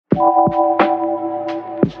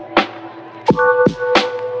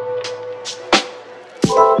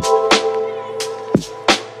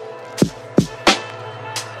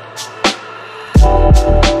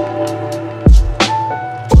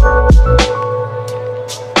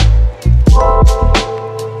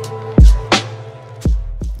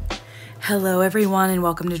Hello everyone and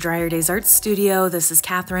welcome to DryerDays Art Studio. This is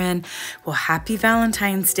Catherine. Well, happy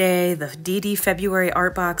Valentine's Day. The DD February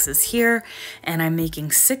art box is here and I'm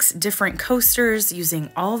making 6 different coasters using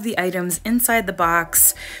all of the items inside the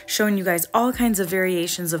box, showing you guys all kinds of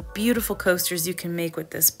variations of beautiful coasters you can make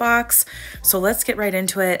with this box. So let's get right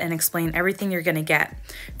into it and explain everything you're going to get.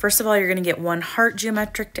 First of all, you're going to get 1 heart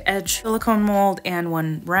geometric edge silicone mold and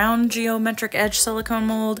 1 round geometric edge silicone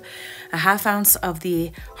mold, a 1/2 ounce of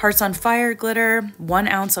the Hearts on Fire glitter, 1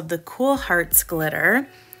 ounce of the Cool Hearts glitter,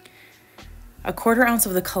 a 1/4 ounce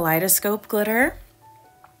of the Kaleidoscope glitter.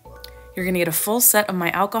 You're going to get a full set of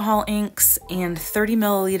my alcohol inks and 30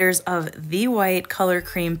 milliliters of the white color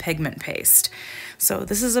cream pigment paste. So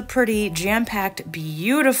this is a pretty jam-packed,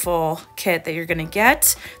 beautiful kit that you're going to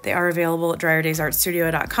get. They are available at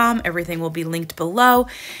DryerDaysArtStudio.com. Everything will be linked below,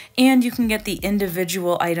 and you can get the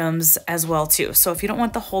individual items as well too. So if you don't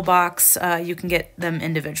want the whole box, you can get them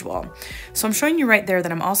individual. So I'm showing you right there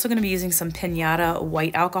that I'm also going to be using some Pinata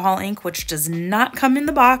white alcohol ink, which does not come in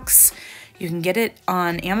the box. You can get it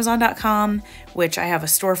on Amazon.com, which I have a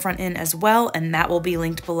storefront in as well, and that will be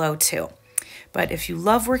linked below too. But if you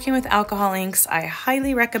love working with alcohol inks, I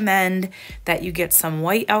highly recommend that you get some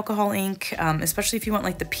white alcohol ink, especially if you want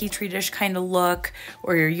like the Petri dish kind of look,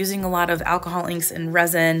 or you're using a lot of alcohol inks and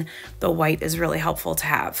resin. The white is really helpful to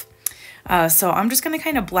have. So I'm just going to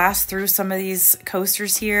kind of blast through some of these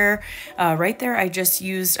coasters here. Right there, I just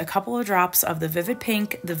used a couple of drops of the Vivid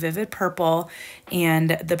Pink, the Vivid Purple,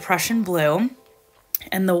 and the Prussian Blue.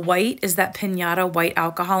 And the white is that Pinata white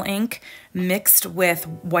alcohol ink mixed with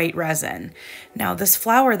white resin. Now this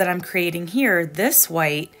flower that I'm creating here, this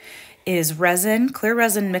white, is resin, clear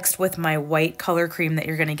resin mixed with my white color cream that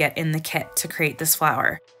you're going to get in the kit to create this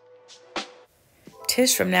flower.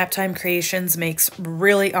 Tish from Naptime Creations makes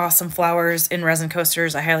really awesome flowers in resin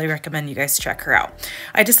coasters. I highly recommend you guys check her out.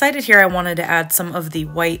 I decided here I wanted to add some of the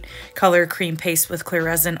white color cream paste with clear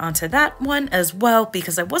resin onto that one as well,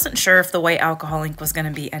 because I wasn't sure if the white alcohol ink was going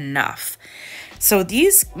to be enough. So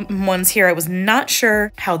these ones here, I was not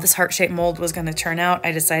sure how this heart-shaped mold was going to turn out.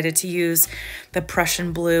 I decided to use the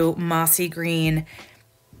Prussian Blue, Mossy Green,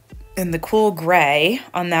 and the Cool Gray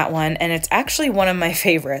on that one, and it's actually one of my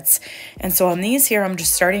favorites. And so on these here, I'm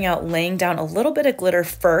just starting out laying down a little bit of glitter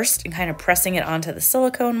first and kind of pressing it onto the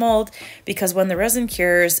silicone mold, because when the resin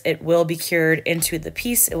cures, it will be cured into the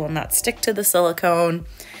piece. It will not stick to the silicone.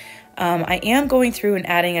 I am going through and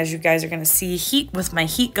adding, as you guys are going to see, heat with my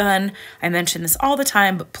heat gun. I mention this all the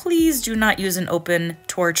time, but please do not use an open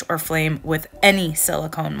torch or flame with any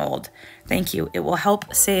silicone mold. Thank you. It will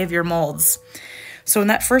help save your molds. So in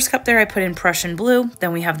that first cup there, I put in Prussian Blue,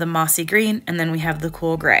 then we have the Mossy Green, and then we have the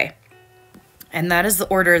Cool Gray. And that is the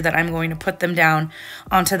order that I'm going to put them down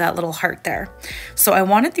onto that little heart there. So I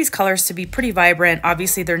wanted these colors to be pretty vibrant.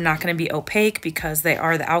 Obviously, they're not going to be opaque because they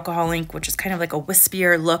are the alcohol ink, which is kind of like a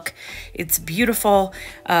wispier look. It's beautiful,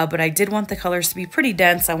 but I did want the colors to be pretty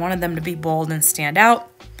dense. I wanted them to be bold and stand out.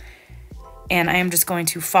 And I am just going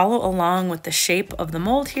to follow along with the shape of the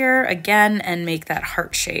mold here again and make that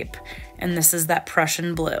heart shape. And this is that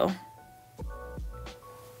Prussian Blue.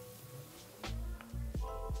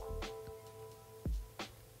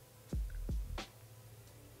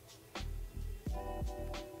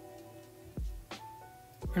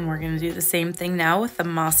 And we're going to do the same thing now with the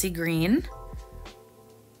Mossy Green.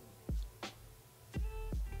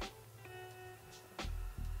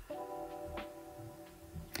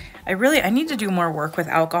 I need to do more work with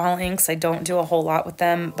alcohol inks. I don't do a whole lot with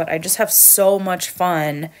them, but I just have so much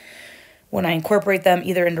fun when I incorporate them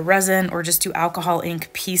either into resin or just do alcohol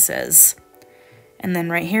ink pieces. And then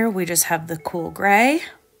right here, we just have the Cool Gray.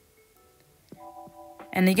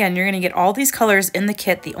 And again, you're going to get all these colors in the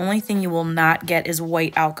kit. The only thing you will not get is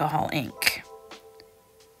white alcohol ink.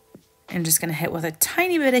 I'm just going to hit with a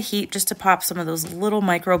tiny bit of heat just to pop some of those little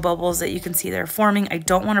micro bubbles that you can see they're forming. I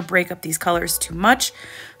don't want to break up these colors too much,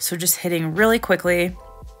 so just hitting really quickly.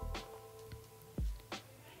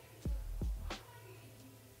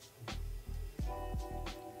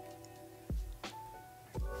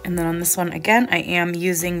 And then on this one, again, I am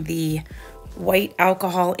using the white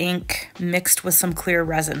alcohol ink mixed with some clear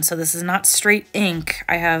resin. So this is not straight ink.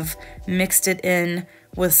 I have mixed it in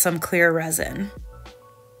with some clear resin.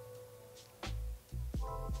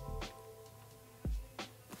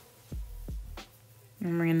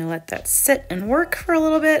 And we're gonna let that sit and work for a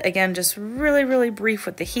little bit. Again, just really, really brief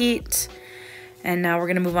with the heat. And now we're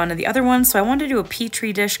gonna move on to the other one. So I wanted to do a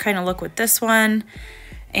Petri dish kind of look with this one.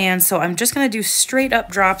 And so I'm just gonna do straight up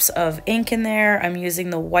drops of ink in there. I'm using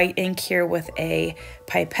the white ink here with a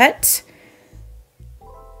pipette.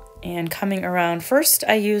 And coming around first,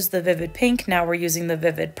 I use the vivid pink. Now we're using the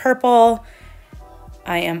vivid purple.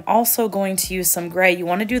 I am also going to use some gray. You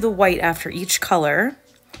wanna do the white after each color.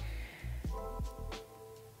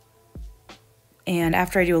 And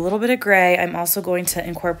after I do a little bit of gray, I'm also going to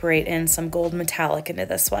incorporate in some gold metallic into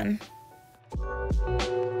this one.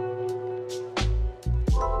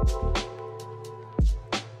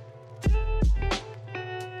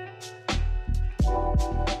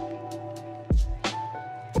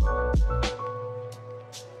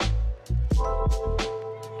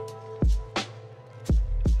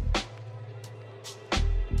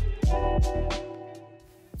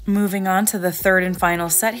 Moving on to the third and final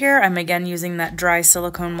set here, I'm again using that dry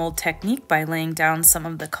silicone mold technique by laying down some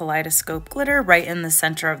of the kaleidoscope glitter right in the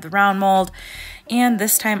center of the round mold. And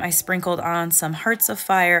this time I sprinkled on some hearts of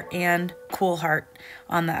fire and cool heart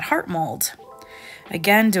on that heart mold.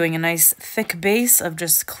 Again, doing a nice thick base of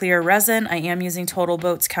just clear resin. I am using Total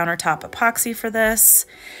Boats countertop epoxy for this.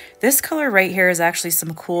 This color right here is actually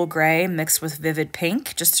some cool gray mixed with vivid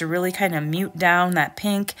pink, just to really kind of mute down that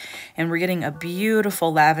pink, and we're getting a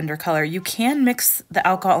beautiful lavender color. You can mix the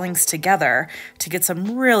alcohol inks together to get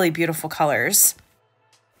some really beautiful colors.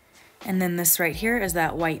 And then this right here is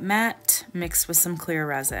that white matte mixed with some clear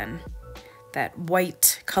resin. That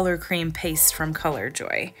white color cream paste from Color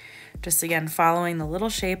Joy. Just again, following the little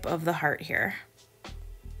shape of the heart here.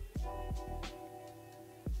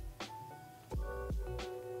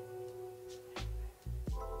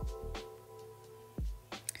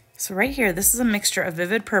 So right here, this is a mixture of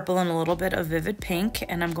vivid purple and a little bit of vivid pink,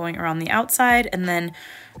 and I'm going around the outside and then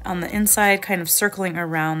on the inside, kind of circling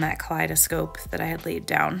around that kaleidoscope that I had laid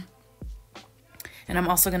down. And I'm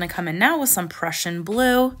also gonna come in now with some Prussian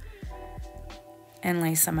blue and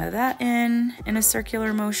lay some of that in a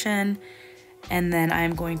circular motion. And then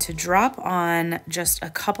I'm going to drop on just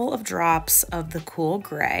a couple of drops of the cool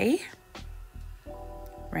gray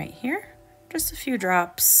right here, just a few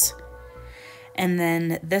drops. And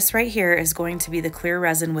then this right here is going to be the clear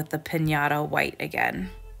resin with the pinata white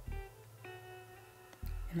again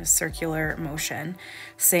in a circular motion,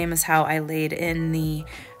 same as how I laid in the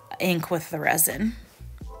ink with the resin.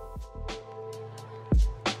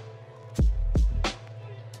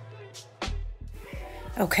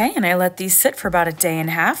 Okay, and I let these sit for about a day and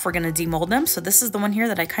a half. We're gonna demold them. So this is the one here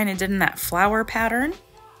that I kind of did in that flower pattern.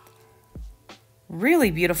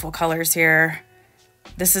 Really beautiful colors here.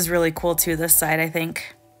 This is really cool too, this side, I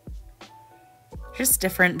think. Just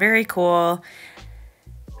different, very cool.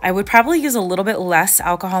 I would probably use a little bit less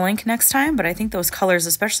alcohol ink next time, but I think those colors,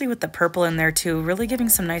 especially with the purple in there too, really giving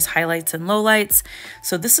some nice highlights and lowlights.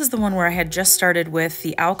 So this is the one where I had just started with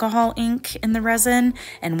the alcohol ink in the resin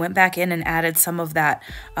and went back in and added some of that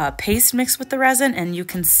paste mixed with the resin, and you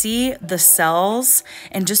can see the cells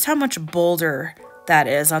and just how much bolder that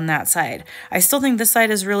is on that side. I still think this side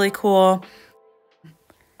is really cool.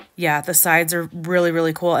 Yeah, the sides are really,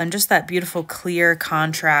 really cool, and just that beautiful clear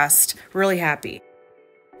contrast, really happy.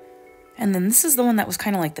 And then this is the one that was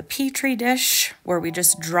kind of like the Petri dish, where we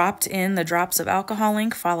just dropped in the drops of alcohol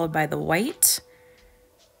ink followed by the white.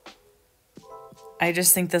 I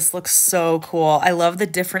just think this looks so cool. I love the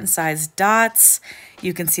different sized dots.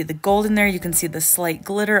 You can see the gold in there. You can see the slight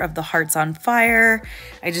glitter of the hearts on fire.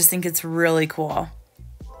 I just think it's really cool.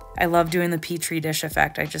 I love doing the Petri dish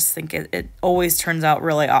effect. I just think it always turns out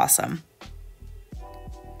really awesome.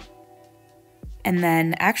 And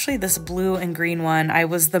then actually this blue and green one, I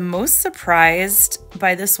was the most surprised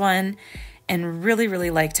by this one and really, really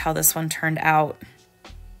liked how this one turned out.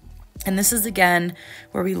 And this is again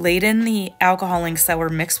where we laid in the alcohol inks that were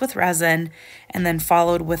mixed with resin and then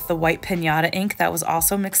followed with the white pinata ink that was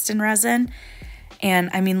also mixed in resin. And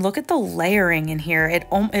I mean, look at the layering in here.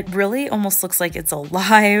 It really almost looks like it's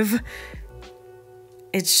alive.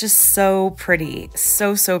 It's just so pretty,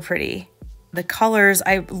 so pretty. The colors,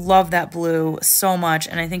 I love that blue so much,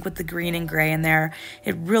 and I think with the green and gray in there,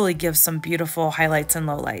 it really gives some beautiful highlights and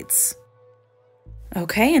lowlights.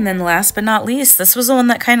 Okay, and then last but not least, this was the one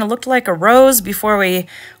that kind of looked like a rose before we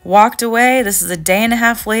walked away. This is a day and a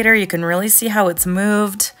half later. You can really see how it's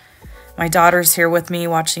moved. My daughter's here with me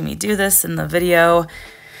watching me do this in the video.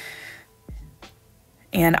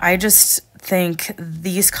 And I just think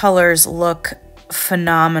these colors look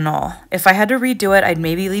phenomenal. If I had to redo it, I'd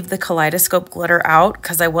maybe leave the kaleidoscope glitter out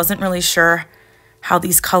because I wasn't really sure how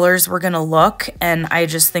these colors were gonna look, and I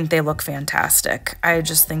just think they look fantastic. I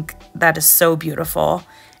just think that is so beautiful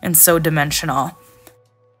and so dimensional.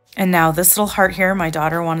 And now this little heart here, my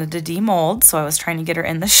daughter wanted to demold, so I was trying to get her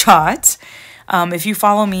in the shot. If you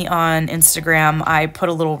follow me on Instagram, I put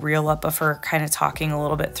a little reel up of her kind of talking a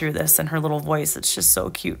little bit through this, and her little voice, it's just so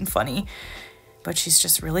cute and funny. But she's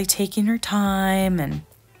just really taking her time and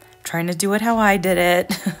trying to do it how I did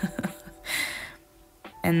it.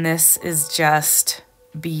 And this is just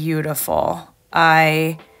beautiful.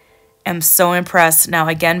 I am so impressed. Now,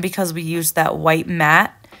 again, because we used that white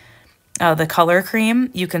matte, the color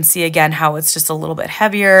cream, you can see again how it's just a little bit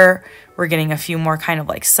heavier. We're getting a few more kind of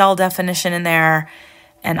like cell definition in there.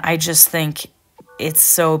 And I just think it's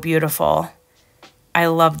so beautiful. I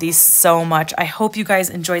love these so much. I hope you guys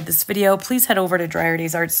enjoyed this video. Please head over to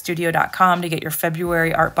DryerDaysArtStudio.com to get your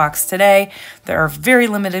February art box today. There are very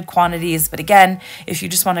limited quantities, but again, if you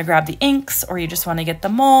just want to grab the inks, or you just want to get the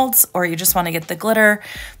molds, or you just want to get the glitter,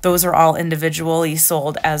 those are all individually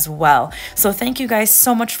sold as well. So thank you guys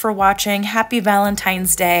so much for watching. Happy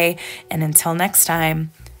Valentine's Day, and until next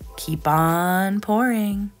time, keep on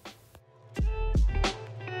pouring.